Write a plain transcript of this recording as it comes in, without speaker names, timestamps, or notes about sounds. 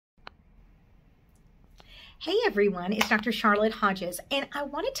Hey everyone, it's Dr. Charlotte Hodges, and I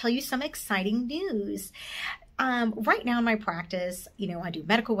want to tell you some exciting news. Right now in my practice, I do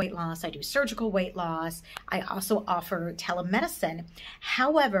medical weight loss, I do surgical weight loss, I also offer telemedicine.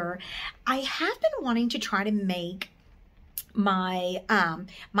 However, I have been wanting to try to make my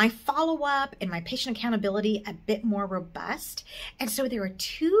my follow-up and my patient accountability a bit more robust. And so there are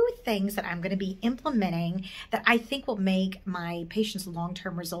two things that I'm going to be implementing that I think will make my patients'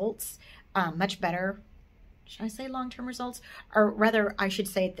 long-term results much better. Should I say long-term results? Or rather, I should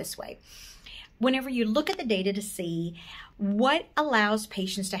say it this way. Whenever you look at the data to see what allows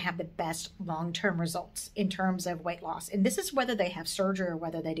patients to have the best long-term results in terms of weight loss, and this is whether they have surgery or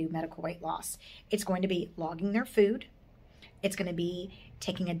whether they do medical weight loss, it's going to be logging their food. It's going to be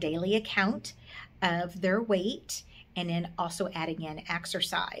taking a daily account of their weight, and then also adding in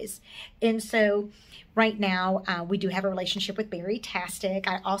exercise. And so right now we do have a relationship with Baritastic.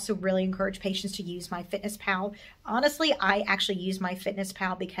 I also really encourage patients to use MyFitnessPal. Honestly, I actually use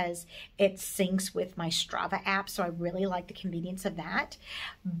MyFitnessPal because it syncs with my Strava app, so I really like the convenience of that.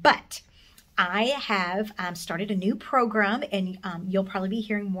 But I have started a new program, and you'll probably be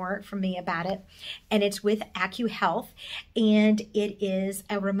hearing more from me about it. And it's with Accuhealth, and it is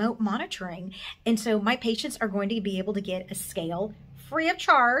a remote monitoring. And so my patients are going to be able to get a scale free of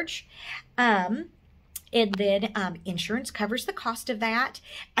charge. And then insurance covers the cost of that.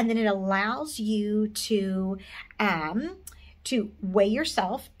 And then it allows you to weigh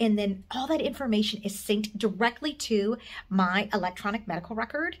yourself, and then all that information is synced directly to my electronic medical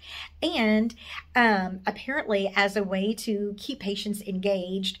record. And apparently, as a way to keep patients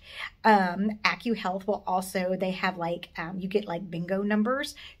engaged, Accuhealth will also, they have like, you get like bingo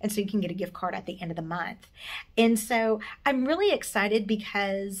numbers, and so you can get a gift card at the end of the month. And so I'm really excited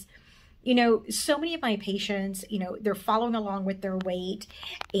because so many of my patients, they're following along with their weight,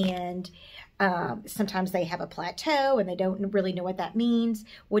 and sometimes they have a plateau and they don't really know what that means.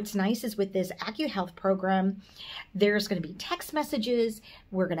 What's nice is with this Accuhealth program, there's going to be text messages.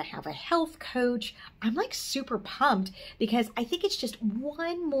 We're going to have a health coach. I'm like super pumped because I think it's just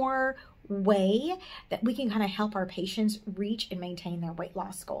one more way that we can kind of help our patients reach and maintain their weight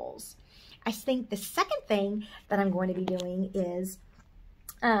loss goals. I think the second thing that I'm going to be doing is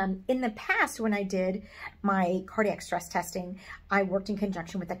in the past, when I did my cardiac stress testing, I worked in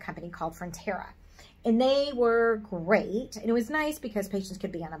conjunction with a company called Frontera, and they were great. And it was nice because patients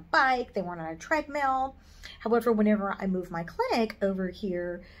could be on a bike, they weren't on a treadmill. However, whenever I moved my clinic over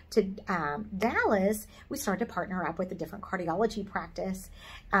here to Dallas, we started to partner up with a different cardiology practice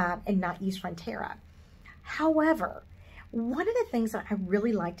and not use Frontera. However, one of the things that I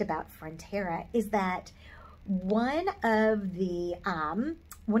really liked about Frontera is that one of the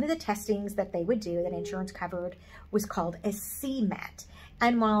testings that they would do that insurance covered was called a CMET.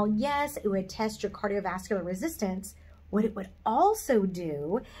 And while yes, it would test your cardiovascular resistance, what it would also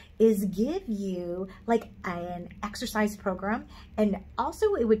do is give you like an exercise program. And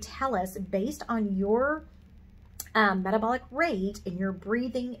also it would tell us based on your metabolic rate and your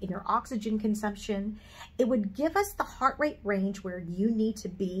breathing and your oxygen consumption, it would give us the heart rate range where you need to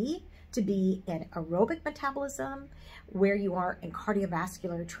be in aerobic metabolism, where you are in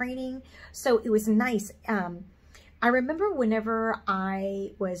cardiovascular training. So it was nice. I remember whenever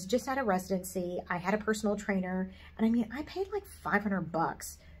I was just out of residency, I had a personal trainer, and I mean, I paid like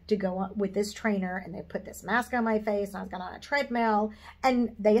 $500 to go on with this trainer, and they put this mask on my face, and I was going on a treadmill,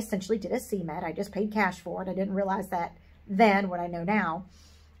 and they essentially did a CMET. I just paid cash for it. I didn't realize that then, what I know now.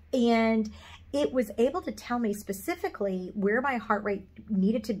 And it was able to tell me specifically where my heart rate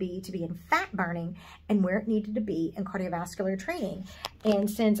needed to be in fat burning and where it needed to be in cardiovascular training. And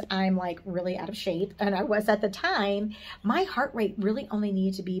since I'm like really out of shape, and I was at the time, my heart rate really only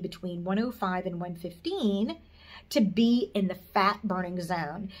needed to be between 105 and 115 to be in the fat burning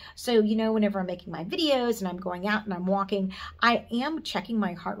zone. So, whenever I'm making my videos and I'm going out and I'm walking, I am checking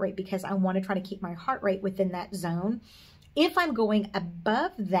my heart rate because I want to try to keep my heart rate within that zone. If I'm going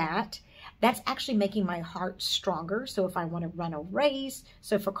above that, that's actually making my heart stronger. So if I want to run a race,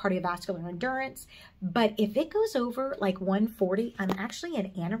 so for cardiovascular endurance, but if it goes over like 140, I'm actually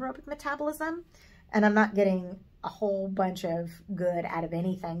in anaerobic metabolism, and I'm not getting a whole bunch of good out of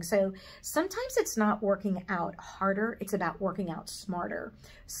anything. So sometimes it's not working out harder, it's about working out smarter.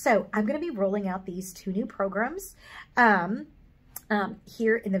 So I'm going to be rolling out these two new programs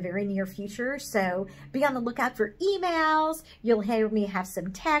here in the very near future. So be on the lookout for emails. You'll hear me have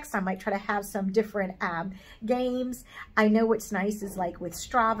some text. I might try to have some different games. I know what's nice is like with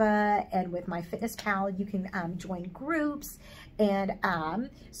Strava and with MyFitnessPal, you can join groups and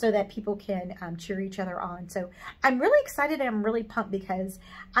so that people can cheer each other on. So I'm really excited and I'm really pumped because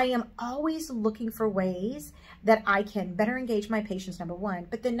I am always looking for ways that I can better engage my patients, number one,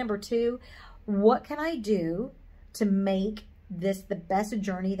 but then number two, what can I do to make this the best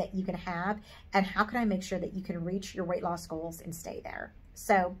journey that you can have, and how can I make sure that you can reach your weight loss goals and stay there?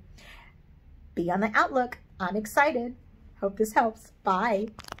 So be on the outlook. I'm excited. Hope this helps. Bye.